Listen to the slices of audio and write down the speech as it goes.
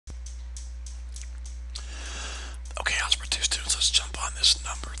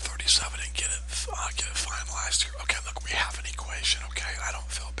get it finalized here. Okay, look, we have an equation, okay? I don't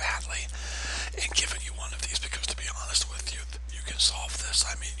feel badly in giving you one of these because, to be honest with you, you can solve this.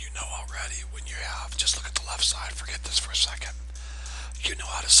 I mean, you know already when you have, just look at the left side, forget this for a second. You know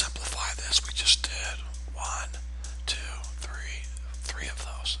how to simplify this. We just did one, two, three of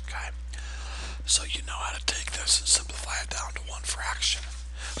those, okay? So you know how to take this and simplify it down to one fraction.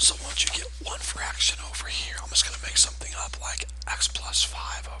 So once you get one fraction over here, I'm just going to make something up like x plus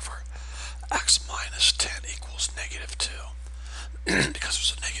 5 over x minus 10 equals negative 2. Because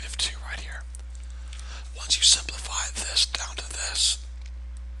there's a negative 2 right here. Once you simplify this down to this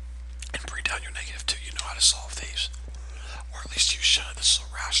and bring down your negative 2, you know how to solve these. Or at least you should. This is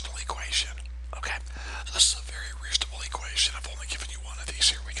a rational equation. Okay? So this is a very reasonable equation. I've only given you one of these.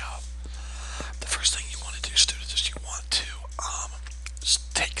 Here we go. The first thing you want to do, students, is you want to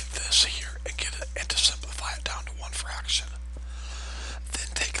take this here and get it and to simplify it down to one fraction. Then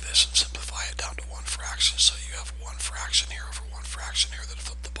take this and simplify it down to one fraction. So you have one fraction here over one fraction here. Then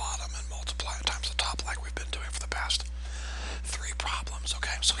flip the bottom and multiply it times the top like we've been doing for the past 3 problems.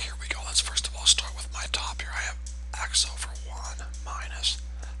 Okay, so here we go. Let's first of all start with my top here. I have x over 1 minus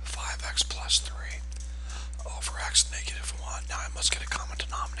 5x plus 3 over x negative 1. Now I must get a common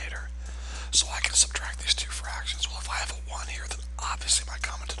denominator so I can subtract these two fractions. Well, if I have a 1 here, then obviously my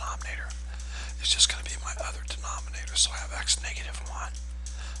common denominator is just going to be my other denominator. So I have x negative 1.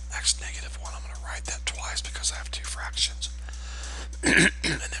 X negative 1, I'm going to write that twice because I have two fractions. And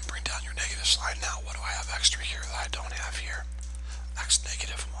then bring down your negative sign. Now what do I have extra here that I don't have here? X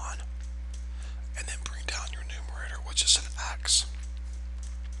negative 1. And then bring down your numerator, which is an x.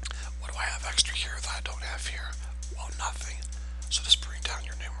 What do I have extra here that I don't have here? Well, nothing. So just bring down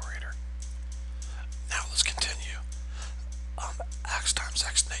your numerator. Now let's continue. X times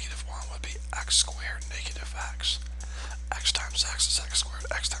x negative 1 would be x squared negative x. X times x is x squared.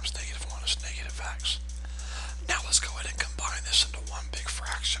 X times negative 1 is negative x. Now let's go ahead and combine this into one big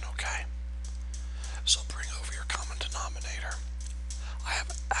fraction, okay? So bring over your common denominator. I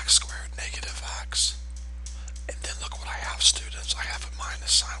have x squared negative x. And then look what I have, students. I have a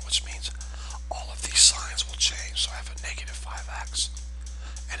minus sign, which means all of these signs will change. So I have a negative 5x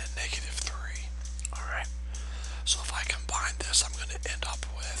and a negative 3. Alright? So if I combine this, I'm going to end up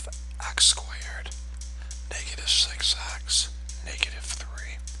with x squared negative 6x negative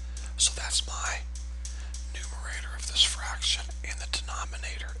 3. So that's my numerator of this fraction, and the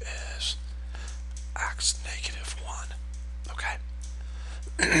denominator is x negative 1. Okay?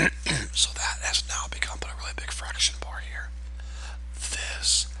 So that has now become a really big fraction bar here.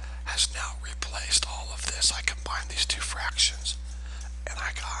 This has now replaced all of this. I combined these two fractions and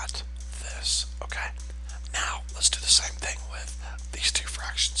I got this. Okay? Now let's do the same thing with these two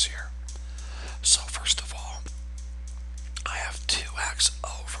fractions here. So first of all, I have 2x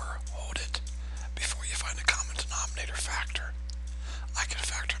over, hold it, before you find a common denominator factor. I can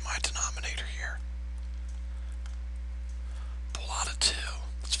factor my denominator here. Pull out a 2.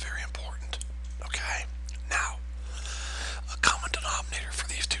 That's very important. Okay? Now, a common denominator for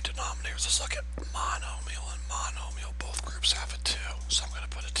these two denominators. Let's look at monomial and monomial. Both groups have a 2, so I'm going to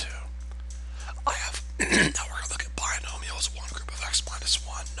put a 2. I have, now we're going to look at binomial as one group of x minus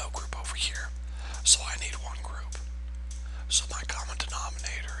 1, no group over here. So I need one group. So my common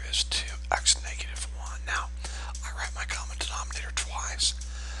denominator is 2x negative 1. Now, I write my common denominator twice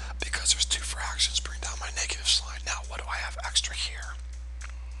because there's two fractions. Bring down my negative sign. Now, what do I have extra here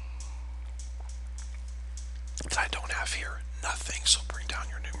that I don't have here? Nothing, so bring down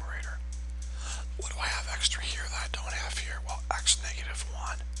your numerator. What do I have extra here that I don't have here? Well, x negative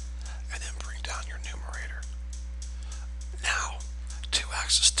 1. And then bring down your numerator. Now,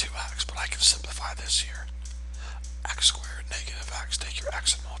 2x is 2x, but I can simplify this here. X squared negative x, take your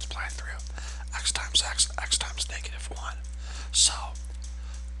x and multiply it through. X times negative 1. So,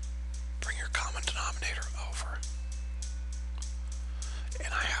 bring your common denominator over.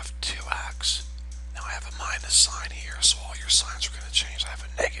 And I have 2x. Now I have a minus sign here, so all your signs are going to change. I have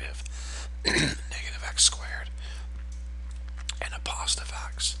a negative, negative x squared, and a positive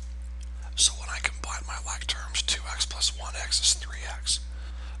x. So when I combine my like terms, 2x plus 1x is 3x.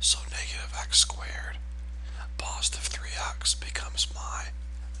 So negative x squared, positive 3x becomes my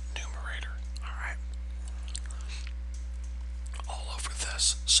numerator. Alright? All over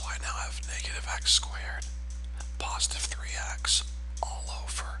this. So I now have negative x squared, positive 3x, all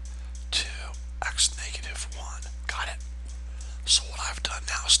over 2x negative 1. Got it? So what I've done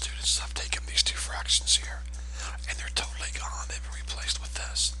now, students, is I've taken these two fractions here, and they're totally gone. They've been replaced with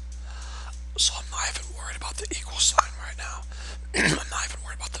this. So I'm not even worried about the equal sign right now. I'm not even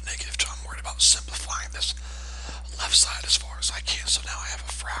worried about the negative 2. I'm worried about simplifying this left side as far as I can. So now I have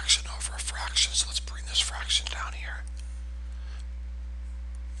a fraction over a fraction.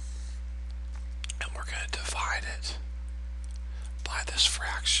 multiply this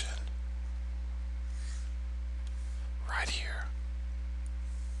fraction right here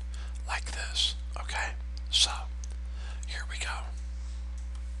like this. Okay, so here we go.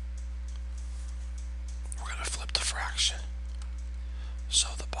 We're going to flip the fraction. So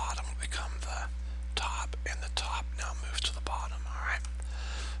the bottom will become the top, and the top now moves to the bottom. Alright,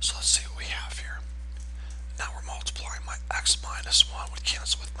 so let's see what we have here. Now we're multiplying. My x minus 1 would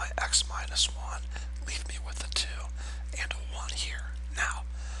cancel with my x minus 1, leave me with a 2 and a 1 here. Now,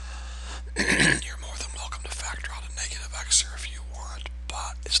 you're more than welcome to factor out a negative x here if you want,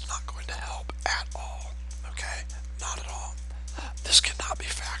 but it's not going to help at all. Okay? Not at all. This cannot be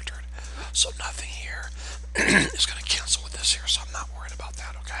factored, so nothing here is going to cancel with this here, so I'm not worried about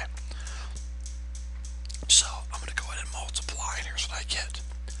that, okay? So I'm going to go ahead and multiply, and here's what I get.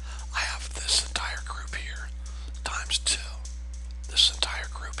 I have this entire group here times 2. This entire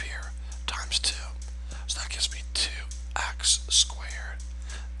group here times 2. So that gives me 2x squared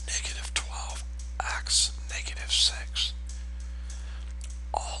negative 12x negative 6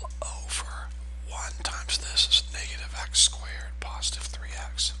 all over 1 times this is negative x squared positive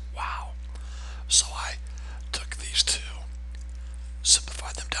 3x. Wow. So I took these two,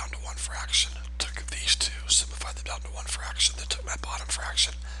 simplified them down to one fraction, took these two, simplified them down to one fraction, then took my bottom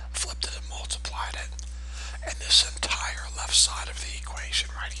fraction, flipped it and multiplied it. And this entire left side of the equation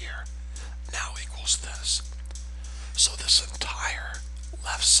right here now equals this. So this entire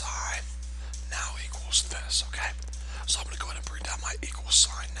left side now equals this, okay? So I'm going to go ahead and bring down my equal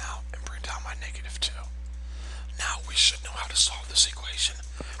sign now and bring down my negative 2. Now we should know how to solve this equation.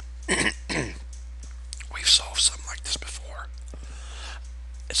 We've solved something like this before.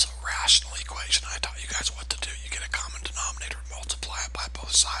 It's a rational equation. I taught you guys what to do. You get a common denominator and multiply it by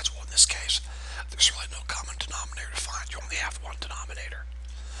both sides. Well, in this case, there's really no common denominator to find. You only have one denominator.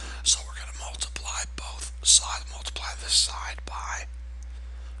 So we're going to multiply both sides, multiply this side by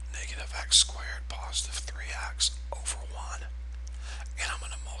negative x squared positive 3x over 1. And I'm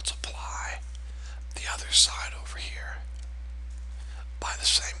going to multiply the other side over here by the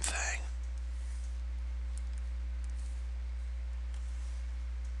same thing.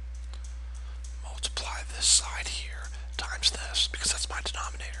 Multiply this side here times this, because that's my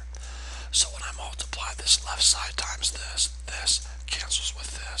denominator. So when I multiply this left side times this, this cancels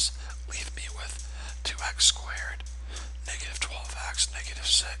with this, leave me with 2x squared negative 12x negative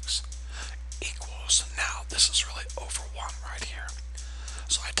 6 equals, now this is really over 1 right here.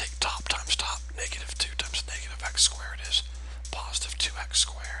 So I take top times top, negative 2 times negative x squared is positive 2x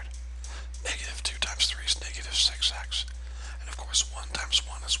squared. Negative 2 times 3 is negative 6x. And of course 1 times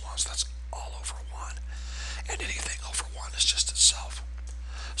 1 is 1, so that's all over 1. And anything over 1 is just itself.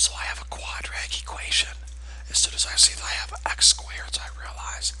 So I have a quadratic equation. As soon as I see that I have x squareds, I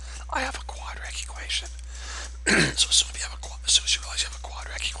realize I have a quadratic equation. So as soon as you realize you have a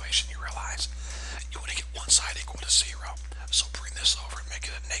quadratic equation, you realize you want to get one side equal to 0. So bring this over and make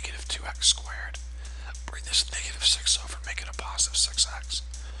it a negative 2x squared. Bring this negative 6 over and make it a positive 6x.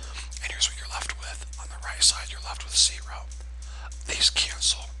 And here's what you're left with. On the right side, you're left with 0. These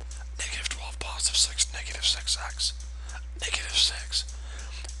cancel. Negative 12 positive 6, negative 6x. Negative 6.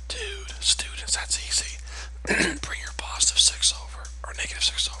 Dude, students, that's easy. Bring your positive 6 over, or negative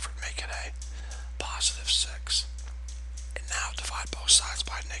 6 over, and make it a positive 6. And now divide both sides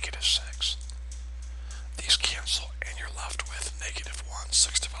by negative 6. These cancel, and you're left with negative 1.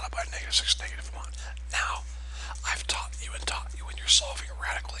 6 divided by negative 6, negative 1. Now, I've taught you when you're solving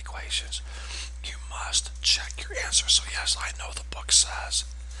radical equations, you must check your answer. So yes, I know the book says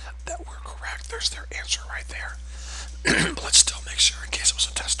that we're correct. There's their answer right there. But let's still make sure in case it was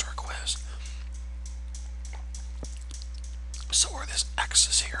a test or a quiz. So where this x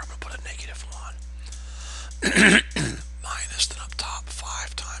is here, I'm going to put a negative 1. Minus, then up top,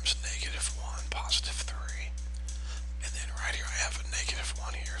 5 times negative 1, positive 3. And then right here I have a negative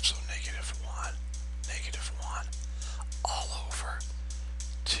 1 here, so negative 1, all over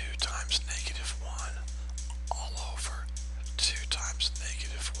 2 times negative 1, all over 2 times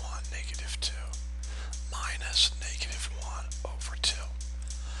negative 1, negative 2, minus negative 1 over 2.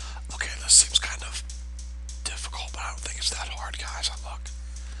 Okay, this seems kind of difficult, but I don't think it's that hard, guys. Look,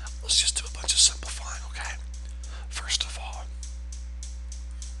 let's just do a bunch of simplifying, okay? First of all,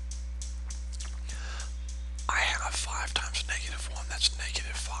 I have 5 times negative 1, that's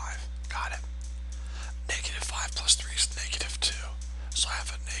negative 5. Got it. Negative 5 plus 3 is negative 2. So I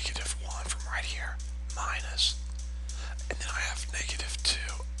have a negative 1 from right here.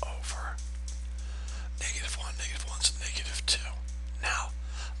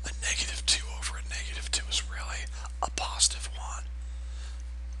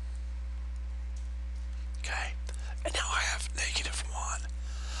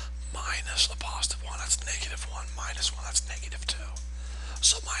 this is a positive 1, that's negative 1, minus 1, that's negative 2.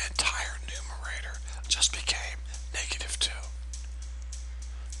 So my entire numerator just became negative 2.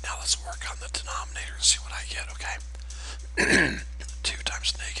 Now let's work on the denominator and see what I get, okay? 2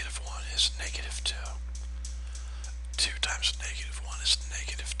 times negative 1 is negative 2. 2 times negative 1 is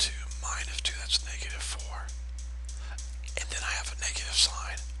negative 2 minus 2, that's negative 4. And then I have a negative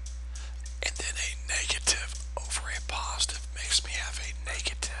sign. And then a negative over a positive makes me have a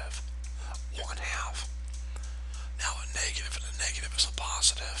negative 1/2. Now a negative and a negative is a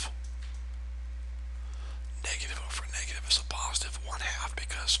positive. Negative over negative is a positive 1/2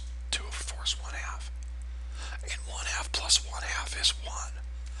 because 2 over 4 is 1/2. And 1/2 plus 1/2 is 1.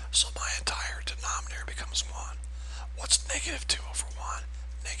 So my entire denominator becomes 1. What's negative 2 over 1?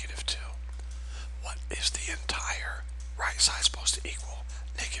 Negative 2. What is the entire right side supposed to equal?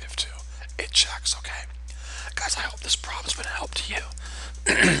 Negative 2. It checks, okay? Guys, I hope this problem's been a help to you.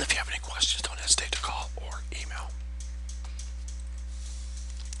 If you have any